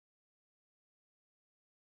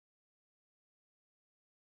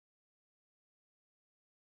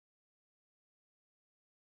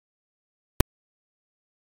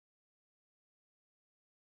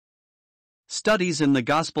Studies in the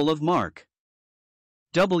Gospel of Mark.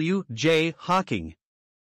 W. J. Hocking.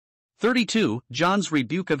 32. John's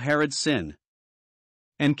rebuke of Herod's sin.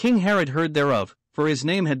 And King Herod heard thereof, for his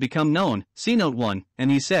name had become known, see note 1,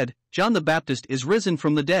 and he said, John the Baptist is risen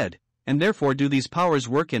from the dead, and therefore do these powers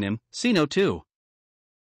work in him, see note 2.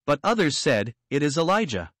 But others said, it is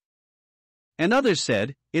Elijah. And others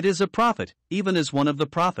said, it is a prophet, even as one of the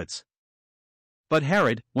prophets. But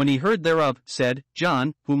Herod, when he heard thereof, said,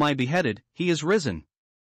 John, whom I beheaded, he is risen.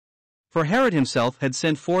 For Herod himself had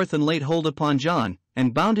sent forth and laid hold upon John,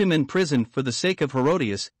 and bound him in prison for the sake of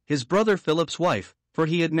Herodias, his brother Philip's wife, for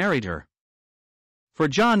he had married her. For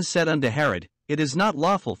John said unto Herod, it is not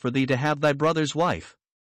lawful for thee to have thy brother's wife.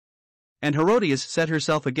 And Herodias set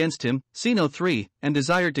herself against him, see note 3, and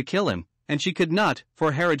desired to kill him, and she could not,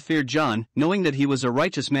 for Herod feared John, knowing that he was a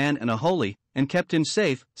righteous man and a holy, and kept him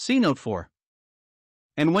safe, see note 4.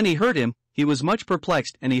 And when he heard him, he was much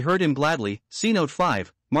perplexed, and he heard him gladly, see note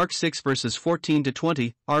 5, Mark 6 verses 14 to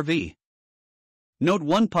 20, RV. Note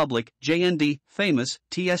 1 Public, JND, famous,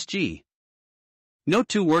 TSG. Note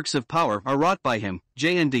 2 Works of power are wrought by him,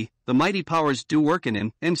 JND, the mighty powers do work in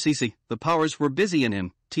him, MCC, the powers were busy in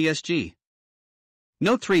him, TSG.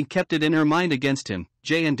 Note 3 Kept it in her mind against him,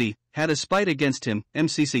 JND, had a spite against him,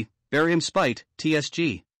 MCC, bear him spite,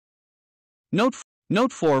 TSG. Note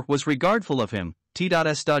 4 Was regardful of him,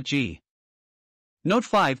 T.S.G. Note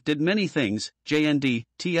 5 Did many things, JND,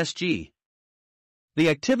 TSG. The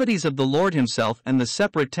activities of the Lord himself and the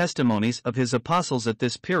separate testimonies of his apostles at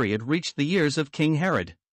this period reached the ears of King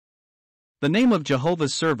Herod. The name of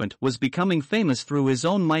Jehovah's servant was becoming famous through his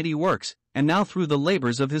own mighty works, and now through the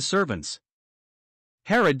labors of his servants.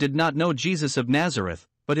 Herod did not know Jesus of Nazareth,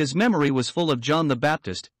 but his memory was full of John the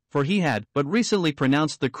Baptist, for he had but recently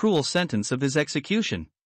pronounced the cruel sentence of his execution.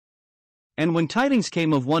 And when tidings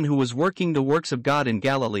came of one who was working the works of God in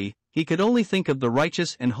Galilee, he could only think of the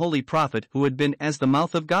righteous and holy prophet who had been as the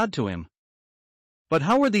mouth of God to him. But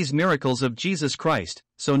how were these miracles of Jesus Christ,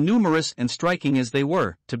 so numerous and striking as they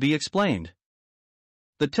were, to be explained?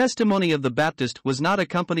 The testimony of the Baptist was not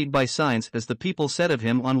accompanied by signs, as the people said of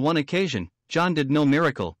him on one occasion. John did no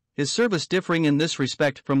miracle, his service differing in this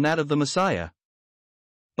respect from that of the Messiah.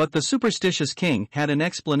 But the superstitious king had an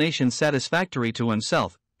explanation satisfactory to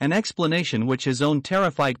himself, an explanation which his own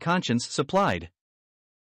terrified conscience supplied.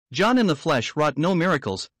 John in the flesh wrought no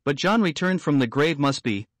miracles, but John returned from the grave must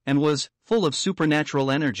be, and was, full of supernatural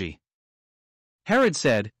energy. Herod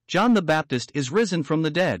said, John the Baptist is risen from the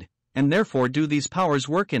dead, and therefore do these powers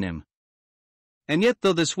work in him. And yet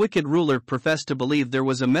though this wicked ruler professed to believe there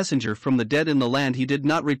was a messenger from the dead in the land, he did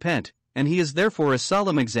not repent, and he is therefore a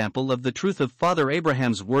solemn example of the truth of Father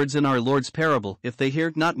Abraham's words in our Lord's parable, if they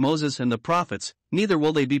hear not Moses and the prophets, neither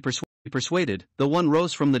will they be persuaded, though one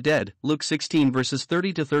rose from the dead, Luke 16 verses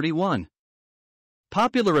 30 to 31.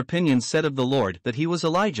 Popular opinion said of the Lord that he was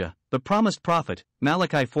Elijah, the promised prophet,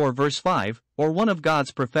 Malachi 4 verse 5, or one of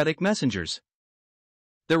God's prophetic messengers.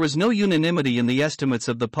 There was no unanimity in the estimates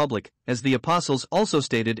of the public, as the apostles also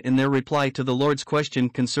stated in their reply to the Lord's question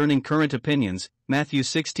concerning current opinions, Matthew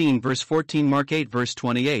 16 verse 14, Mark 8 verse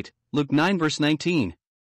 28, Luke 9 verse 19.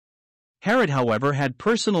 Herod, however, had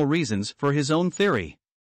personal reasons for his own theory.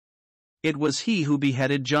 It was he who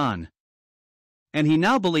beheaded John. And he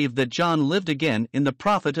now believed that John lived again in the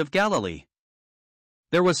prophet of Galilee.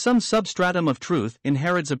 There was some substratum of truth in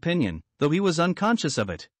Herod's opinion, though he was unconscious of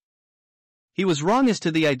it. He was wrong as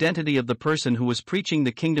to the identity of the person who was preaching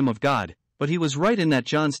the kingdom of God, but he was right in that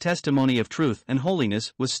John's testimony of truth and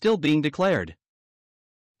holiness was still being declared.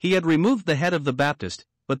 He had removed the head of the Baptist,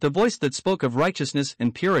 but the voice that spoke of righteousness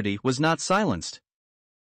and purity was not silenced.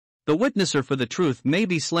 The witnesser for the truth may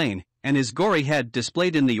be slain, and his gory head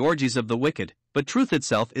displayed in the orgies of the wicked, but truth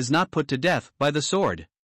itself is not put to death by the sword.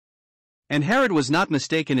 And Herod was not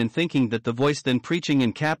mistaken in thinking that the voice then preaching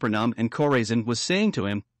in Capernaum and Chorazin was saying to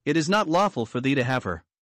him, it is not lawful for thee to have her.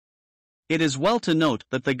 It is well to note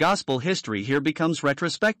that the gospel history here becomes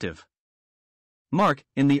retrospective. Mark,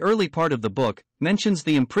 in the early part of the book, mentions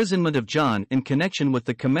the imprisonment of John in connection with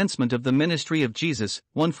the commencement of the ministry of Jesus,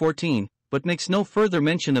 1:14, but makes no further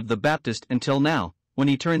mention of the Baptist until now, when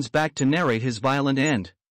he turns back to narrate his violent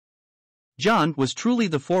end. John was truly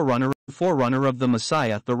the forerunner of the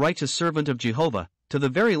Messiah, the righteous servant of Jehovah, to the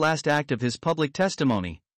very last act of his public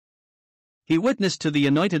testimony. He witnessed to the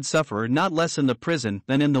anointed sufferer not less in the prison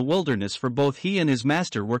than in the wilderness, for both he and his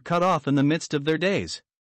master were cut off in the midst of their days.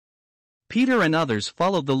 Peter and others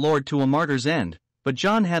followed the Lord to a martyr's end, but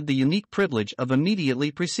John had the unique privilege of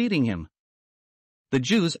immediately preceding him. The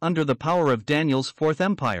Jews under the power of Daniel's Fourth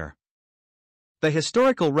Empire. The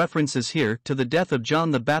historical references here to the death of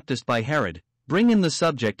John the Baptist by Herod bring in the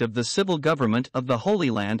subject of the civil government of the Holy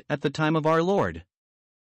Land at the time of our Lord.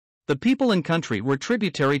 The people and country were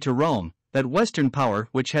tributary to Rome, that Western power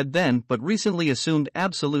which had then but recently assumed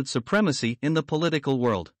absolute supremacy in the political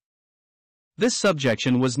world. This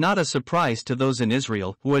subjection was not a surprise to those in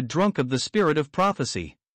Israel who had drunk of the spirit of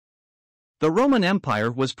prophecy. The Roman Empire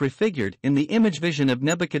was prefigured in the image vision of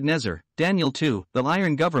Nebuchadnezzar, Daniel 2, the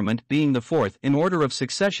iron government being the fourth in order of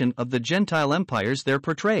succession of the Gentile empires there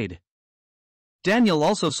portrayed. Daniel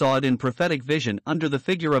also saw it in prophetic vision under the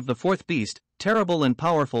figure of the fourth beast, terrible and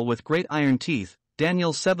powerful with great iron teeth,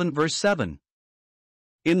 Daniel 7 verse 7.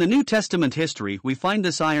 In the New Testament history we find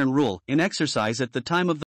this iron rule in exercise at the time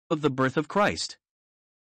of the birth of Christ.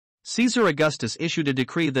 Caesar Augustus issued a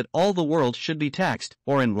decree that all the world should be taxed,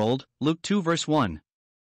 or enrolled, Luke 2 verse 1.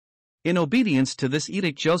 In obedience to this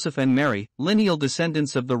edict Joseph and Mary, lineal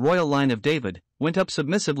descendants of the royal line of David, went up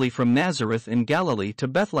submissively from Nazareth in Galilee to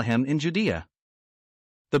Bethlehem in Judea.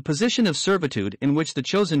 The position of servitude in which the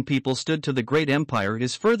chosen people stood to the great empire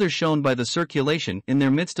is further shown by the circulation in their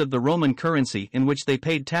midst of the Roman currency in which they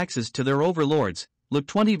paid taxes to their overlords, Luke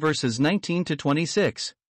 20 verses 19 to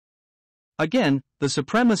 26. Again, the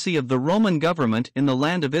supremacy of the Roman government in the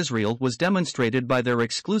land of Israel was demonstrated by their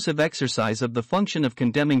exclusive exercise of the function of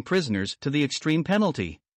condemning prisoners to the extreme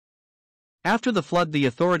penalty. After the flood, the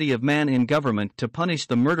authority of man in government to punish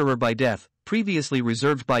the murderer by death, previously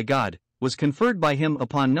reserved by God, was conferred by him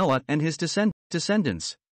upon Noah and his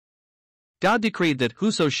descendants. God decreed that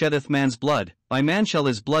whoso sheddeth man's blood, by man shall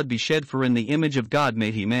his blood be shed, for in the image of God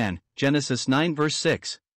made he man, Genesis 9 verse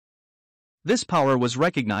 6. This power was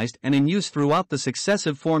recognized and in use throughout the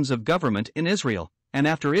successive forms of government in Israel, and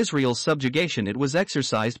after Israel's subjugation it was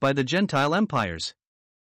exercised by the Gentile empires.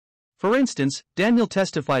 For instance, Daniel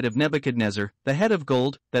testified of Nebuchadnezzar, the head of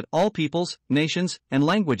gold, that all peoples, nations, and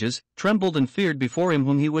languages trembled and feared before him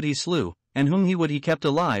whom he slew, and whom he kept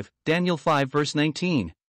alive, Daniel 5 verse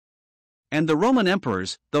 19. And the Roman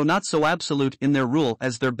emperors, though not so absolute in their rule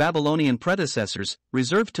as their Babylonian predecessors,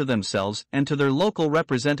 reserved to themselves and to their local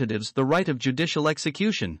representatives the right of judicial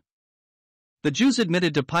execution. The Jews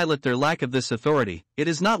admitted to Pilate their lack of this authority. It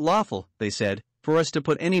is not lawful, they said, for us to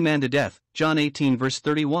put any man to death, John 18 verse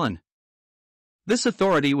 31. This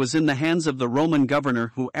authority was in the hands of the Roman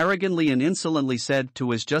governor, who arrogantly and insolently said to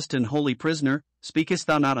his just and holy prisoner, "Speakest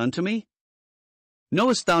thou not unto me?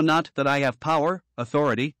 Knowest thou not that I have power,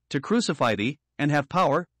 authority, to crucify thee, and have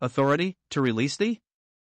power, authority, to release thee?"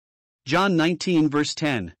 John 19 verse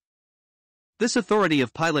 10. This authority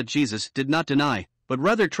of Pilate Jesus did not deny, but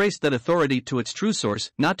rather traced that authority to its true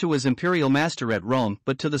source, not to his imperial master at Rome,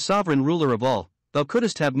 but to the sovereign ruler of all. "Thou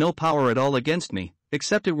couldst have no power at all against me,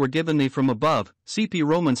 except it were given thee from above," cp.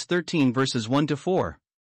 Romans 13 verses 1 to 4.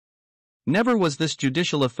 Never was this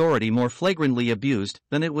judicial authority more flagrantly abused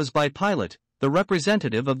than it was by Pilate, the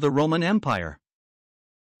representative of the Roman Empire.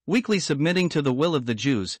 Weakly submitting to the will of the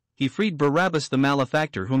Jews, he freed Barabbas the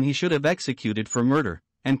malefactor whom he should have executed for murder,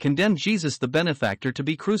 and condemned Jesus the benefactor to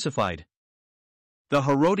be crucified. The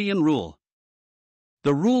Herodian rule.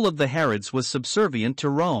 The rule of the Herods was subservient to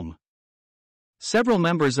Rome. Several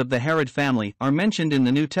members of the Herod family are mentioned in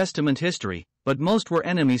the New Testament history, but most were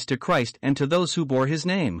enemies to Christ and to those who bore his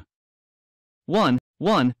name. 1.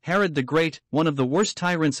 Herod the Great, one of the worst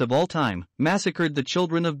tyrants of all time, massacred the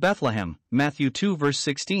children of Bethlehem, Matthew 2 verse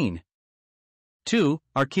 16. 2.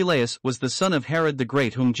 Archelaus was the son of Herod the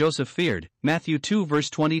Great whom Joseph feared, Matthew 2 verse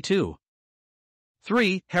 22.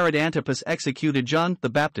 3. Herod Antipas executed John the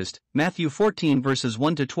Baptist, Matthew 14 verses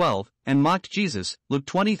 1 to 12, and mocked Jesus, Luke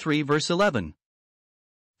 23 verse 11.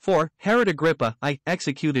 4. Herod Agrippa I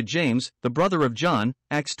executed James, the brother of John,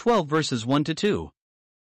 Acts 12 verses 1 to 2.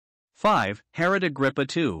 5. Herod Agrippa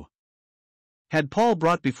II had Paul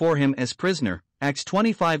brought before him as prisoner, Acts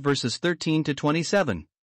 25 verses 13 to 27.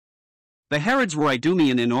 The Herods were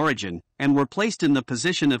Idumean in origin, and were placed in the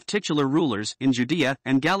position of titular rulers in Judea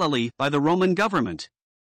and Galilee by the Roman government.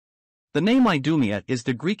 The name Idumea is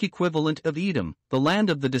the Greek equivalent of Edom, the land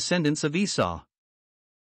of the descendants of Esau.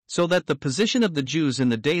 So that the position of the Jews in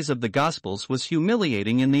the days of the Gospels was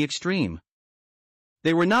humiliating in the extreme.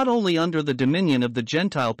 They were not only under the dominion of the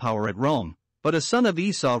Gentile power at Rome, but a son of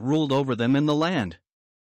Esau ruled over them in the land.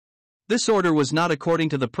 This order was not according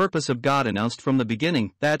to the purpose of God announced from the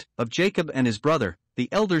beginning, that, of Jacob and his brother, the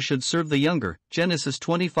elder should serve the younger, Genesis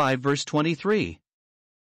 25 verse 23.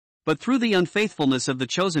 But through the unfaithfulness of the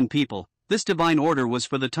chosen people, this divine order was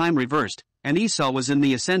for the time reversed, and Esau was in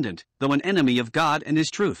the ascendant, though an enemy of God and his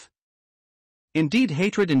truth. Indeed,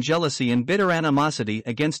 hatred and jealousy and bitter animosity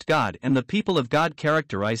against God and the people of God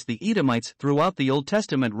characterized the Edomites throughout the Old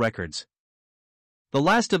Testament records. The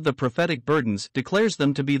last of the prophetic burdens declares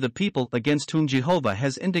them to be the people against whom Jehovah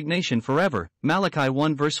has indignation forever, Malachi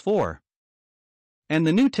 1 verse 4. And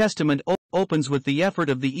the New Testament opens with the effort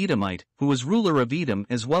of the Edomite, who was ruler of Edom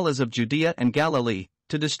as well as of Judea and Galilee,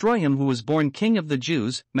 to destroy him who was born king of the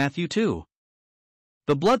Jews, Matthew 2.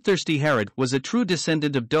 The bloodthirsty Herod was a true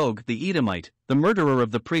descendant of Dog the Edomite, the murderer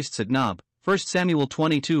of the priests at Nob, 1 Samuel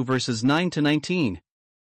 22 verses 9 to 19.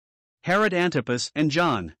 Herod Antipas and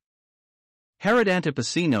John. Herod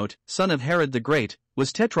Antipas, son of Herod the Great,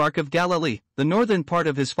 was tetrarch of Galilee, the northern part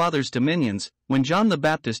of his father's dominions, when John the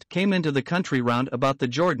Baptist came into the country round about the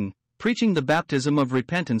Jordan, preaching the baptism of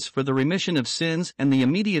repentance for the remission of sins and the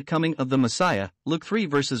immediate coming of the Messiah, Luke 3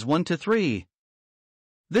 verses 1 to 3.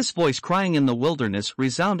 This voice crying in the wilderness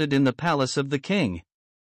resounded in the palace of the king.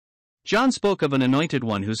 John spoke of an anointed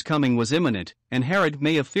one whose coming was imminent, and Herod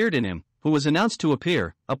may have feared in him, who was announced to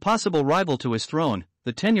appear, a possible rival to his throne,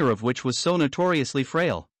 the tenure of which was so notoriously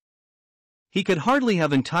frail. He could hardly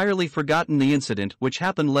have entirely forgotten the incident which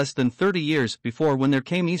happened less than 30 years before, when there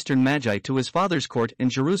came Eastern Magi to his father's court in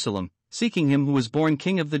Jerusalem, seeking him who was born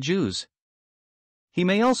King of the Jews. He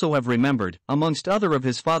may also have remembered, amongst other of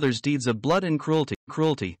his father's deeds of blood and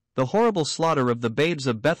cruelty, the horrible slaughter of the babes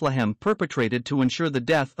of Bethlehem perpetrated to ensure the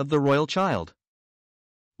death of the royal child.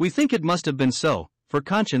 We think it must have been so, for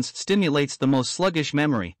conscience stimulates the most sluggish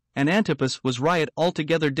memory, and Antipas was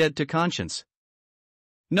altogether dead to conscience.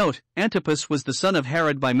 Note, Antipas was the son of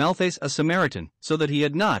Herod by Malchus a Samaritan, so that he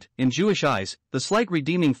had not, in Jewish eyes, the slight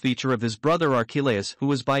redeeming feature of his brother Archelaus, who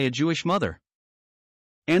was by a Jewish mother.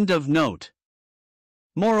 End of note.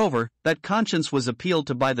 Moreover, that conscience was appealed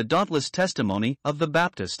to by the dauntless testimony of the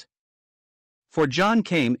Baptist. For John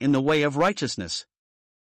came in the way of righteousness.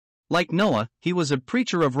 Like Noah, he was a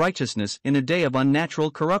preacher of righteousness in a day of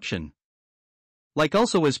unnatural corruption. Like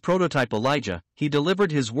also his prototype Elijah, he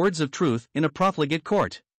delivered his words of truth in a profligate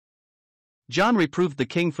court. John reproved the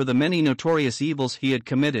king for the many notorious evils he had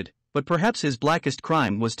committed, but perhaps his blackest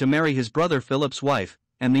crime was to marry his brother Philip's wife,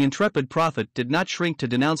 and the intrepid prophet did not shrink to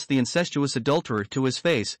denounce the incestuous adulterer to his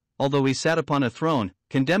face, although he sat upon a throne,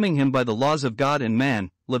 condemning him by the laws of God and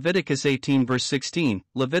man, Leviticus 18 verse 16,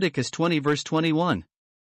 Leviticus 20 verse 21.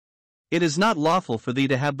 It is not lawful for thee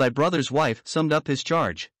to have thy brother's wife, summed up his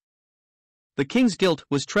charge. The king's guilt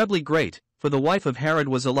was trebly great, for the wife of Herod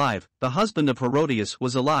was alive, the husband of Herodias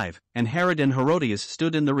was alive, and Herod and Herodias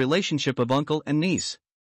stood in the relationship of uncle and niece.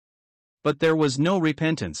 But there was no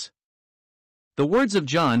repentance. The words of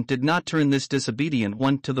John did not turn this disobedient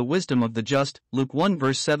one to the wisdom of the just, Luke 1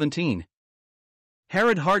 verse 17.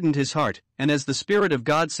 Herod hardened his heart, and as the Spirit of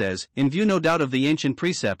God says, in view no doubt of the ancient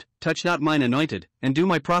precept, touch not mine anointed, and do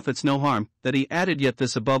my prophets no harm, that he added yet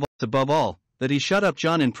this above all, that he shut up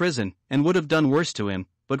John in prison, and would have done worse to him,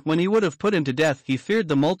 but when he would have put him to death he feared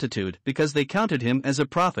the multitude because they counted him as a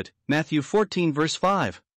prophet, Matthew 14 verse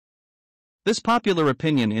 5. This popular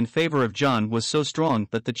opinion in favor of John was so strong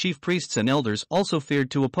that the chief priests and elders also feared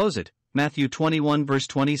to oppose it, Matthew 21 verse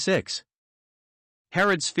 26.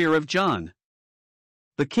 Herod's fear of John.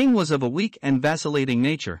 The king was of a weak and vacillating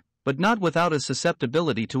nature, but not without a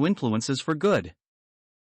susceptibility to influences for good.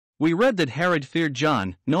 We read that Herod feared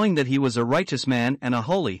John, knowing that he was a righteous man and a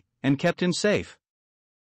holy, and kept him safe.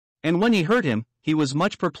 And when he heard him, he was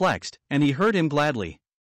much perplexed, and he heard him gladly.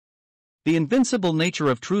 The invincible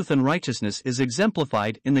nature of truth and righteousness is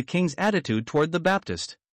exemplified in the king's attitude toward the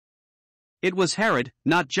Baptist. It was Herod,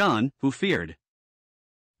 not John, who feared.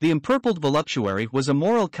 The empurpled voluptuary was a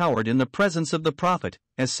moral coward in the presence of the prophet,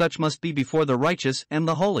 as such must be before the righteous and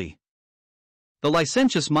the holy. The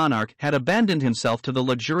licentious monarch had abandoned himself to the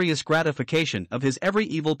luxurious gratification of his every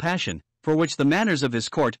evil passion, for which the manners of his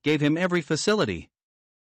court gave him every facility.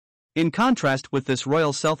 In contrast with this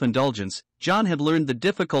royal self-indulgence, John had learned the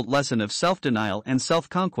difficult lesson of self-denial and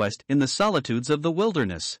self-conquest in the solitudes of the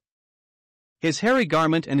wilderness. His hairy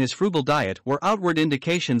garment and his frugal diet were outward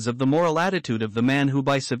indications of the moral attitude of the man who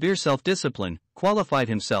by severe self-discipline qualified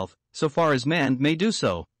himself, so far as man may do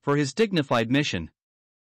so, for his dignified mission.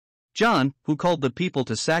 John, who called the people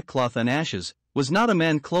to sackcloth and ashes, was not a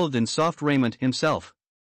man clothed in soft raiment himself.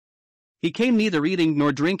 He came neither eating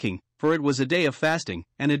nor drinking, for it was a day of fasting,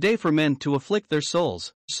 and a day for men to afflict their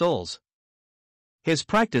souls. His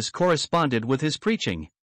practice corresponded with his preaching.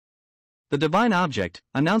 The divine object,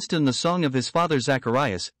 announced in the song of his father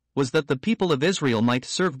Zacharias, was that the people of Israel might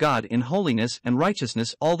serve God in holiness and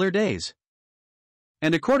righteousness all their days.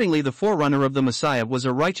 And accordingly the forerunner of the Messiah was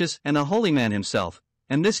a righteous and a holy man himself,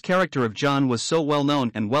 and this character of John was so well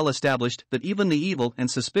known and well established that even the evil and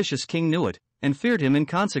suspicious king knew it, and feared him in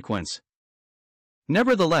consequence.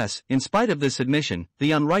 Nevertheless, in spite of this admission,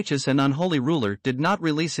 the unrighteous and unholy ruler did not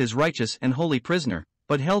release his righteous and holy prisoner,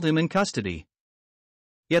 but held him in custody.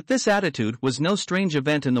 Yet this attitude was no strange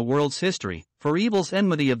event in the world's history, for evil's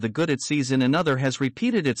enmity of the good it sees in another has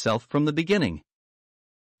repeated itself from the beginning.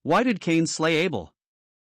 Why did Cain slay Abel?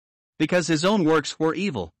 Because his own works were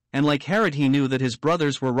evil, and like Herod he knew that his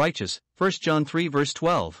brothers were righteous, 1 John 3 verse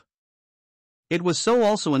 12. It was so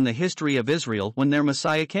also in the history of Israel when their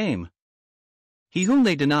Messiah came. He whom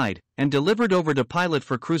they denied, and delivered over to Pilate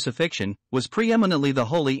for crucifixion, was preeminently the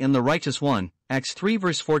holy and the righteous one, Acts 3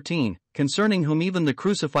 verse 14, concerning whom even the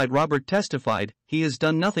crucified Robert testified, he has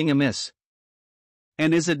done nothing amiss.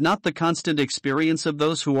 And is it not the constant experience of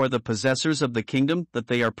those who are the possessors of the kingdom that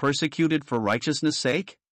they are persecuted for righteousness'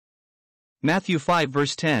 sake? Matthew 5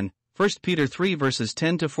 verse 10, 1 Peter 3 verses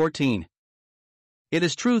 10 to 14. It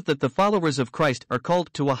is true that the followers of Christ are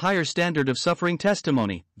called to a higher standard of suffering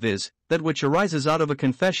testimony, viz., that which arises out of a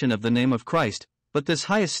confession of the name of Christ, but this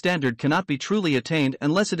highest standard cannot be truly attained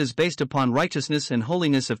unless it is based upon righteousness and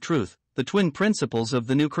holiness of truth, the twin principles of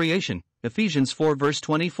the new creation, Ephesians 4 verse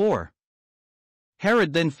 24.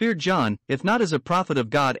 Herod then feared John, if not as a prophet of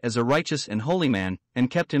God as a righteous and holy man, and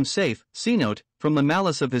kept him safe, see note, from the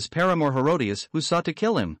malice of his paramour Herodias who sought to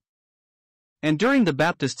kill him. And during the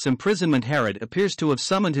Baptist's imprisonment Herod appears to have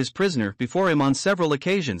summoned his prisoner before him on several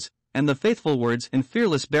occasions, and the faithful words and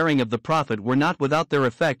fearless bearing of the prophet were not without their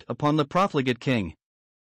effect upon the profligate king.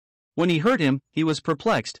 When he heard him, he was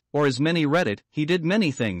perplexed, or as many read it, he did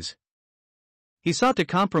many things. He sought to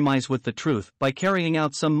compromise with the truth by carrying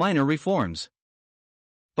out some minor reforms.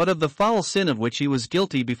 But of the foul sin of which he was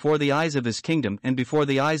guilty before the eyes of his kingdom and before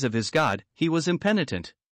the eyes of his God, he was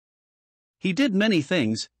impenitent. He did many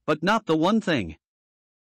things, but not the one thing.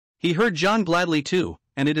 He heard John gladly too,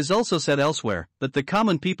 and it is also said elsewhere, that the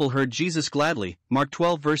common people heard Jesus gladly, Mark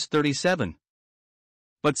 12 verse 37.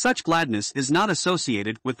 But such gladness is not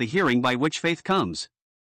associated with the hearing by which faith comes.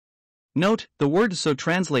 Note, the word so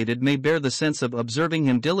translated may bear the sense of observing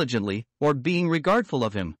him diligently, or being regardful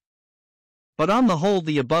of him. But on the whole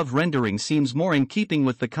the above rendering seems more in keeping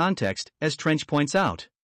with the context, as Trench points out.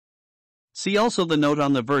 See also the note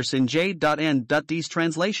on the verse in J.N.D's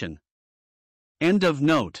translation. End of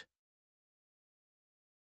note.